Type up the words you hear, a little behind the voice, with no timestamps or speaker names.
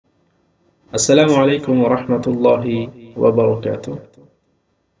Assalamu alaikum wa rahmatullahi wa barakatuh.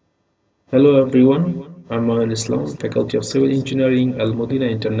 Hello everyone, I'm Moinul Islam, Faculty of Civil Engineering, Al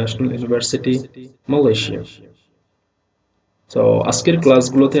Modina International University, Malaysia. So আজকের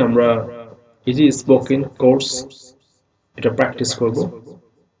ক্লাসগুলোতে আমরা easy spoken course এটা practice করব।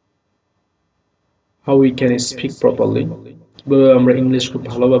 How we can speak properly, আমরা English খুব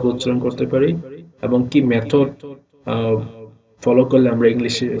ভালোভাবে উচ্চারণ করতে পারি এবং কি মেথড ফলো করলে আমরা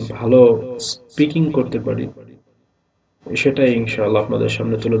ইংলিশে ভালো স্পিকিং করতে পারি সেটাই ইনশাআল্লাহ আপনাদের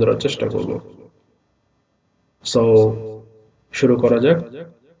সামনে তুলে ধরার চেষ্টা করব। সো শুরু করা যাক।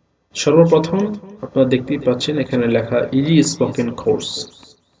 সর্বপ্রথম আপনারা দেখতেই পাচ্ছেন এখানে লেখা easy spoken course.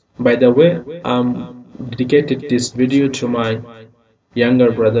 By the way, I'm dedicated this video to my younger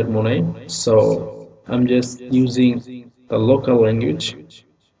brother Moin, so I'm just using the local language.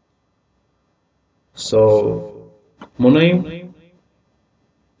 So Moin,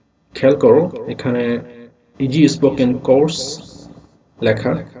 খেয়াল করো এখানে ইজি স্পোকেন কোর্স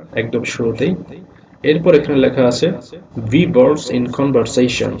লেখা একদম শুরুতেই। এরপর এখানে লেখা আছে B verbs in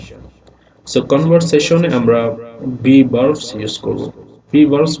conversation. So কনভারসেশনে আমরা বি ভার্বস ইউজ করব। বি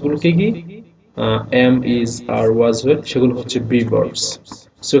ভার্বস গুলোকে কি M is R was well সেগুলো হচ্ছে বি ভার্বস।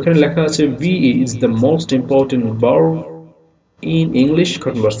 সো এখানে লেখা আছে B is the most important verb in English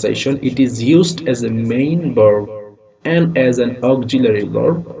conversation. It is used as a main verb and as an auxiliary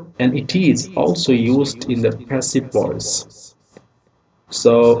verb, and it is also used in the passive voice.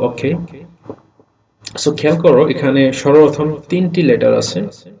 So okay, so খেয়াল করো এখানে সর্বপ্রথম তিনটি letter আছে।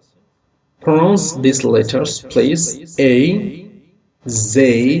 Pronounce these letters please. A Z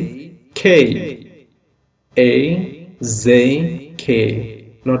K, A Z K,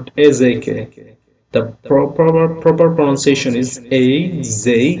 not A Z K. The proper pronunciation is A Z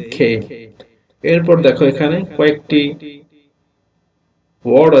K. এরপর দেখো এখানে কয়েকটি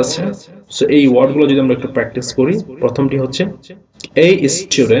ওয়ার্ড আছে। সো এই ওয়ার্ডগুলো যদি আমরা একটু প্র্যাকটিস করি, প্রথমটি হচ্ছে A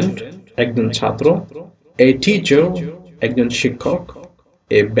স্টুডেন্ট, একজন ছাত্র। A টিচার, একজন শিক্ষক।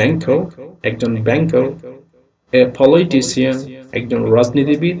 A ব্যাংকার, একজন ব্যাংকার। A পলিটিশিয়ান, একজন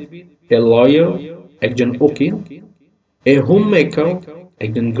রাজনীতিবিদ। A লয়ার, একজন উকিল। A হোমমেকার,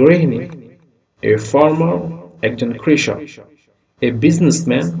 একজন গৃহিণী। A farmer, একজন কৃষক। A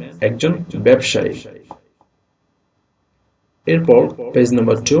businessman, একজন ব্যবসায়ী। এরপর পেজ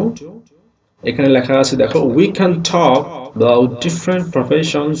নাম্বার 2 এখানে লেখা আছে দেখো we can talk about different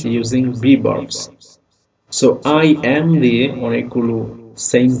professions using be verbs. So I am দিয়ে অনেকগুলো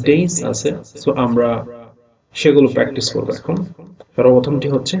সেন্টেন্স আছে, সো আমরা সেগুলো প্র্যাকটিস করব এখন। সর্বপ্রথমটি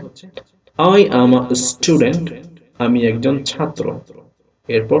হচ্ছে I am a student, আমি একজন ছাত্র।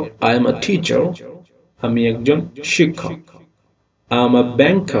 এরপর I am a teacher, আমি একজন শিক্ষক। I am a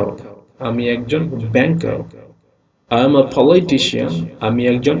banker, আমি একজন ব্যাংকার। I am a politician, আমি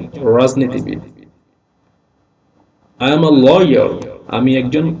একজন রাজনীতিবিদ। I am a lawyer, আমি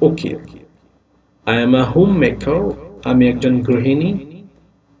একজন উকিল। I am a homemaker, আমি একজন গৃহিণী।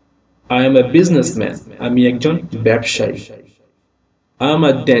 I am a businessman, আমি একজন ব্যবসায়ী। I am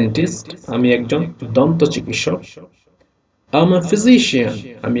a dentist, আমি একজন দন্ত চিকিৎসক। I am a physician,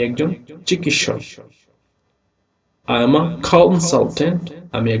 আমি একজন চিকিৎসক। I am a consultant,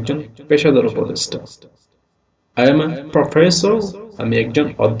 আমি একজন পেশাদার উপদেষ্টা। I am a professor, আমি একজন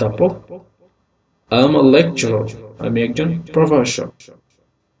অধ্যাপক। I am a lecturer, আমি একজন প্রভাষক।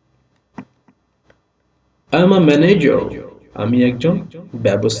 I am a manager, আমি একজন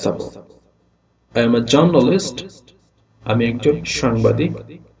ব্যবস্থাপক। I am a journalist, আমি একজন সাংবাদিক।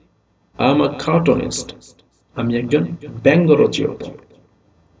 I am a cartoonist, আমি একজন ব্যঙ্গ রচয়িতা।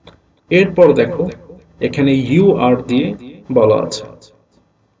 এরপর দেখো এখানে ইউ আর দিয়ে বলা আছে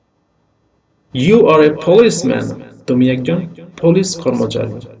ইউ আর এ পুলিশম্যান, তুমি একজন পুলিশ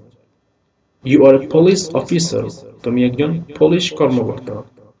কর্মচারী। You R A police officer, তুমি একজন পুলিশ কর্মকর্তা।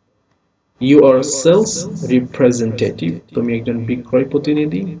 ইউ আর সেলস রিপ্রেজেন্টেটিভ, তুমি একজন বিক্রয়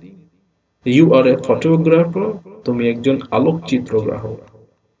প্রতিনিধি। ইউ আর এ ফটোগ্রাফার, তুমি একজন আলোকচিত্রগ্রাহক।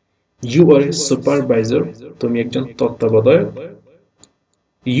 ইউ আর এ সুপারভাইজার, তুমি একজন তত্ত্বাবধায়ক।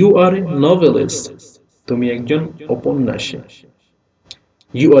 ইউ আর এ নভেলিস্ট, তুমি একজন ঔপন্যাসী।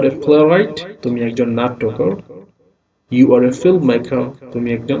 ইউ আর এ প্লেরাইট, তুমি একজন নাট্যকার। You R A film maker, তুমি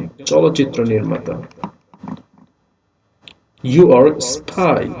একজন চলচ্চিত্র নির্মাতা। ইউ আর এ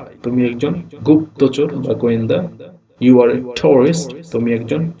স্পাই, তুমি একজন গুপ্তচর বা গোয়েন্দা। ইউ আর এ টুরিস্ট, তুমি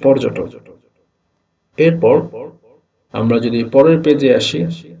একজন পর্যটক। এরপর আমরা যদি পরের পেজে আসি,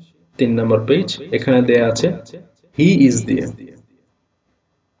 3 নম্বর পেজ, এখানে দেয়া আছে হি ইজ দিয়ে।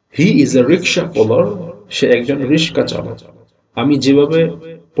 হি ইজ এ রিক্সা পুলার, সে একজন রিক্সা চালক। আমি যেভাবে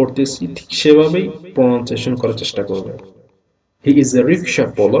পড়তেছি ঠিক সেভাবেই প্রনাউন্সিয়েশন করার চেষ্টা করবে। He is a rickshaw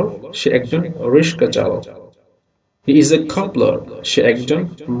puller, সে একজন রিক্সা চালক। He is a cobbler, সে একজন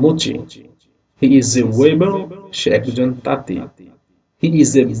মুচি। He is a weaver, সে একজন তাঁতি। He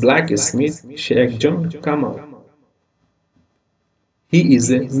is a blacksmith, সে একজন কামার। He is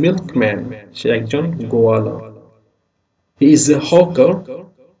a milkman, সে একজন গোয়ালা। He is a hawker,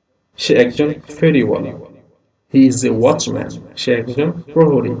 সে একজন ফেরিওয়ালা। He is a watchman, সে একজন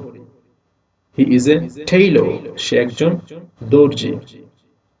প্রহরী। He is a tailor, সে একজন দর্জি।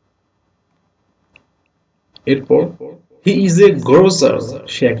 এরপর he is a grocer,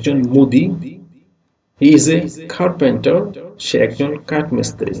 সে একজন মুদি। He is a carpenter, সে একজন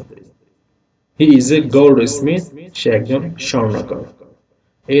কাঠমিস্ত্রি। He is a goldsmith, সে একজন স্বর্ণকার।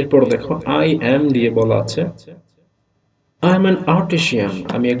 এরপর দেখো I am দিয়ে বলা আছে I am an artisan,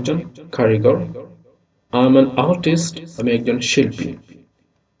 আমি একজন কারিগর। I am an artist, আমি একজন শিল্পী।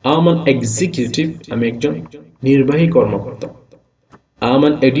 I am an executive, আমি একজন নির্বাহী কর্মকর্তা। I am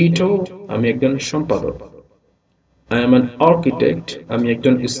an editor, আমি একজন সম্পাদক। I am an architect, আমি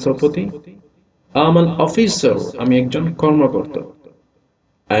একজন স্থপতি। I am an officer, আমি একজন কর্মকর্তা।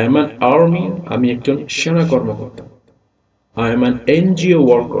 I am an army, আমি একজন সেনা কর্মকর্তা। I am an NGO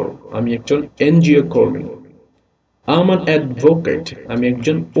worker, আমি একজন NGO কর্মী। I am an advocate, আমি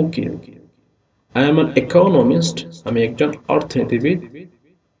একজন উকিল। I am an economist, আমি একজন অর্থনীতিবিদ।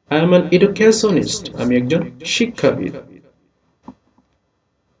 I am an educationist, আমি একজন শিক্ষাবিদ।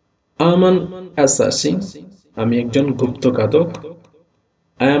 I am an assassin, আমি একজন গুপ্তঘাতক।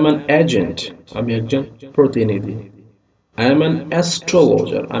 I am an agent, আমি একজন প্রতিনিধি। I am an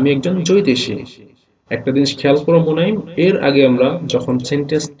astrologer, আমি একজন জ্যোতিষী। একটা জিনিস খেয়াল করো মুনাইম, এর আগে আমরা যখন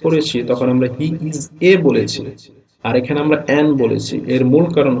সেন্টেন্স পড়েছি তখন আমরা হি ইজ এ বলেছি, আর এখানে আমরা অ্যান বলেছি। এর মূল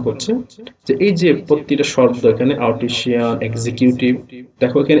কারণ হচ্ছে যে এই যে প্রতিটা শব্দ এখানে আর্টিসিয়ান, এক্সিকিউটিভ,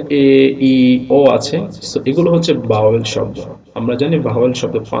 দেখো এখানে এ ই ও আছে, সো এগুলো হচ্ছে ভাওয়েল শব্দ। আমরা জানি ভাওয়েল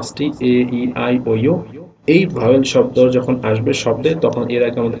শব্দ পাঁচটি, এ ই আই ও ইউ। এই ভাওয়েল শব্দ যখন আসবে শব্দে তখন এর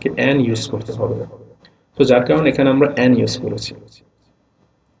আগে আমাদেরকে অ্যান ইউজ করতে হবে। তো যার কারণে এখানে আমরা অ্যান ইউজ করেছি।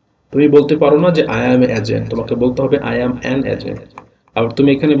 তুমি বলতে পারো না যে আই অ্যাম এজেন্ট, তোমাকে বলতে হবে আই অ্যাম অ্যান এজেন্ট। আর তুমি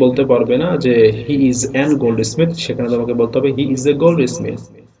এখানে বলতে পারবে না যে he is an gold Smith, সেখানে তোমাকে বলতে হবে he is a gold Smith.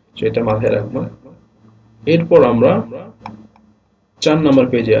 সেটা মাথায় রাখবো। এরপর আমরা 4 নম্বর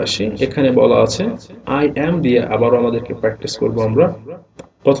পেজে আসি। এখানে বলা আছে আই অ্যাম দিয়ে আবারও আমাদেরকে প্র্যাকটিস করব আমরা।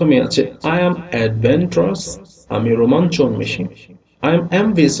 প্রথমে আছে আই অ্যাম অ্যাডভেঞ্চারাস, আমি রোমাঞ্চ উন্মেষী। আই অ্যাম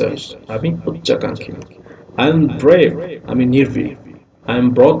অ্যাম্বিশাস, আমি উচ্চাকাঙ্ক্ষী। আই অ্যাম ব্রেভ, আমি নির্ভীক। I am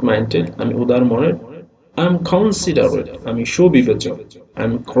broad-minded, আমি উদার মনের। I am considerate, আমি সুবিবেচক। I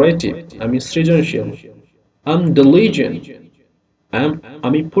am creative, আমি সৃজনশীল। I am diligent,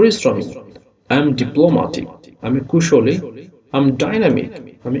 আমি পরিশ্রমী। I am diplomatic, আমি কুশলী। I am dynamic,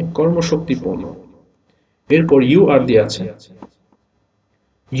 আমি কর্মশক্তিপূর্ণ। এরপর you are দিয়ে আছে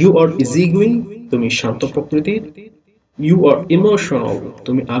you are easygoing, তুমি শান্ত প্রকৃতির। You are emotional,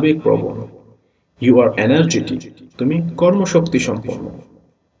 তুমি আবেগপ্রবণ। You are energetic, তুমি কর্মশক্তি সম্পন্ন।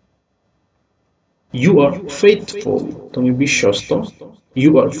 You are faithful, তুমি বিশ্বস্ত।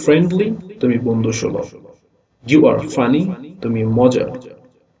 You are friendly, তুমি বন্ধুসুলভ। You are funny, তুমি মজার।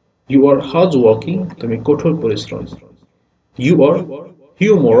 You are hardworking, তুমি কঠোর পরিশ্রমী। You are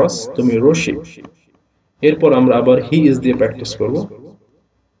humorous, তুমি রসিক। এরপর আমরা আবার he is দিয়ে প্র্যাকটিস করব।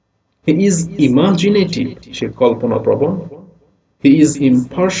 He is imaginative, say কল্পনাপ্রবণ। He is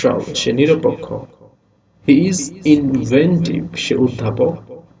impartial, সে নিরপেক্ষ। He is inventive, সে উদ্ভাবক।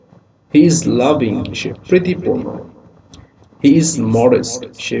 He is loving, say প্রীতিপূর্ণ। He is modest,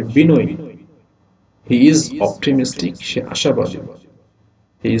 সে বিনয়ী। He is optimistic, সে আশাবাদী।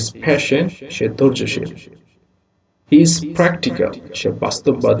 He is patient, সে ধৈর্যশীল। He is practical, সে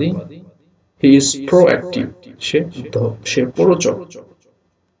বাস্তববাদী। He is proactive, সে প্ররোচক।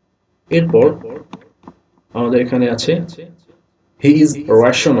 এরপর আমাদের এখানে আছে He is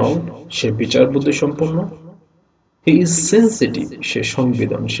rational, সে বিচার বুদ্ধি সম্পন্ন। He is sensitive, সে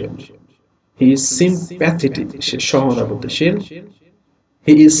সংবেদনশীল। He is sympathetic, সে সহানুভূতিশীল।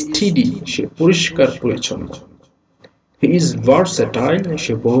 He is steady, সে পরিষ্কার পরিচ্ছন্ন। He is versatile,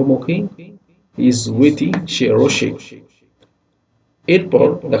 সে বহুমুখী। He is witty, সে রসিক। এরপর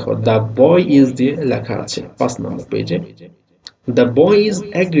দেখো the boy is দিয়ে লেখা আছে 5 নম্বর পেজে। The boy is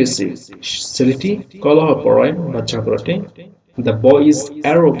aggressive, ছেলেটি কলহপরায়ণ বা ঝগড়াটে। The boy is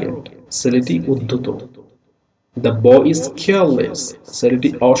arrogant, ছেলেটি উদ্ধত। The boy is careless, ছেলেটি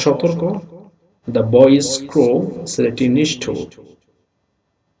অসতর্ক। The boy is cruel, ছেলেটি নিষ্ঠুর।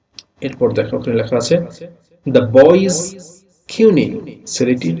 এরপর দেখো ওখানে লেখা আছে The boy is cunning,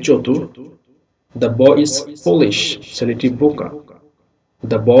 ছেলেটি চতুর। The boy is foolish, ছেলেটি বোকা।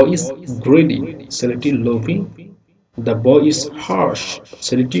 The boy is greedy, ছেলেটি লোভী। The boy is harsh,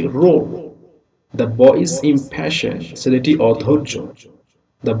 ছেলেটি raw. The boy is impatient, ছেলেটি অধৈর্য.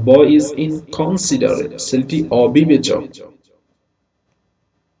 The boy is inconsiderate, ছেলেটি অবিবেচক.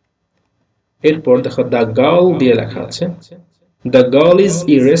 এরপর দেখো the girl দিয়ে লেখা আছে. The girl is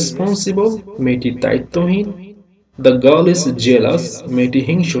irresponsible, মেয়েটি দায়িত্বহীন. The girl is jealous, মেয়েটি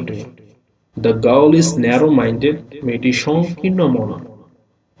হিংসুটে. The girl is narrow-minded, মেয়েটি সংকীর্ণ মনা.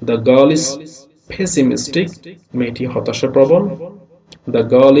 The girl is pessimistic, মেয়েটি হতাশাপ্রবণ. The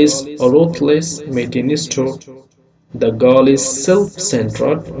girl is ruthless, মেয়েটি নিষ্ঠুর. The girl is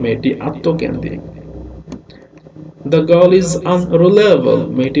self-centered, মেয়েটি আত্মকেন্দ্রিক. The girl is unreliable,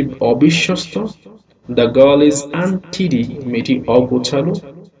 মেয়েটি অবিশ্বস্ত. The girl is untidy, মেয়েটি অগোছালো.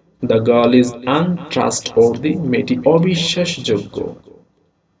 The girl is untrustworthy, মেয়েটি অবিশ্বাসযোগ্য.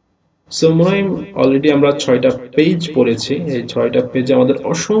 সো মনে হয় অলরেডি আমরা 6টা পেজ পড়েছি. এই 6টা পেজে আমাদের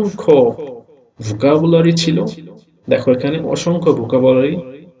অসংখ্য ভোকাবুলারি ছিল. দেখো এখানে অসংখ্য ভোকাবুলারি.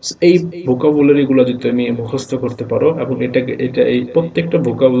 এই ভোকাবুলারি গুলো যদি তুমি মুখস্থ করতে পারো এবং এটা এই প্রত্যেকটা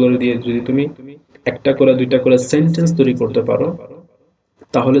ভোকাবুলারি দিয়ে যদি তুমি একটা করে দুইটা করে সেন্টেন্স তৈরি করতে পারো,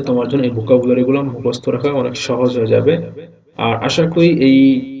 তাহলে তোমার জন্য এই ভোকাবুলারি গুলো মুখস্থ রাখা অনেক সহজ হয়ে যাবে. আর আশা করি এই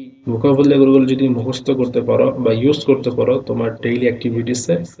ভোকাবুলারি গুলো যদি মুখস্থ করতে পারো বা ইউজ করতে পারো তোমার ডেইলি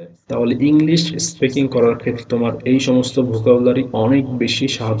অ্যাক্টিভিটিসে, তাহলে ইংলিশ স্পিকিং করার ক্ষেত্রে তোমার এই সমস্ত ভোকাবুলারি অনেক বেশি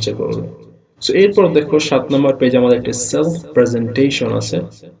সাহায্য করবে. সো এরপর দেখো 7 নম্বর পেজে আমাদের একটা সেলফ প্রেজেন্টেশন আছে.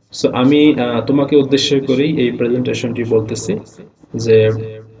 সো আমি তোমাকে উদ্দেশ্য করেই এই প্রেজেন্টেশনটি বলতেছি যে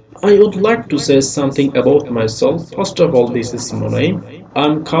I would like to say something about myself. First of all, this is my name.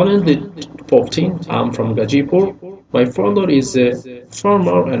 I'm currently 14. I'm from Gajipur. My father is a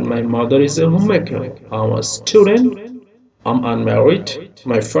farmer and my mother is a homemaker. I'm a student. I'm unmarried.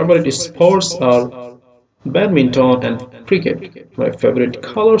 My favorite sports are badminton and cricket. My favorite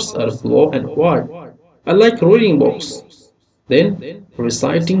colors are blue and white. I like reading books, then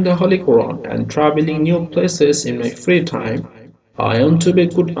reciting the Holy Quran and traveling new places in my free time. I want to be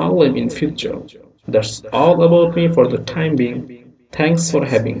a good alim in future. That's all about me for the time being. Thanks for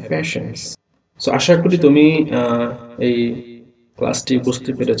having patience. So আশা করি তুমি এই ক্লাসটি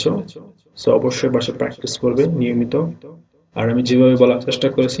বুঝতে পেরেছো. So অবশ্যই বাসায় practice করবে নিয়মিত. আর আমি যেভাবে বলার চেষ্টা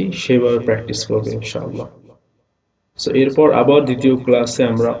করেছি সেভাবে প্র্যাকটিস করবে ইনশাআল্লাহ. সো এরপর আবার দ্বিতীয় ক্লাসে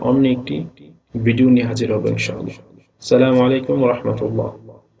আমরা অন্য একটি ভিডিও নিয়ে হাজির হব ইনশাআল্লাহ. আসসালামু আলাইকুম ওয়া রাহমাতুল্লাহ.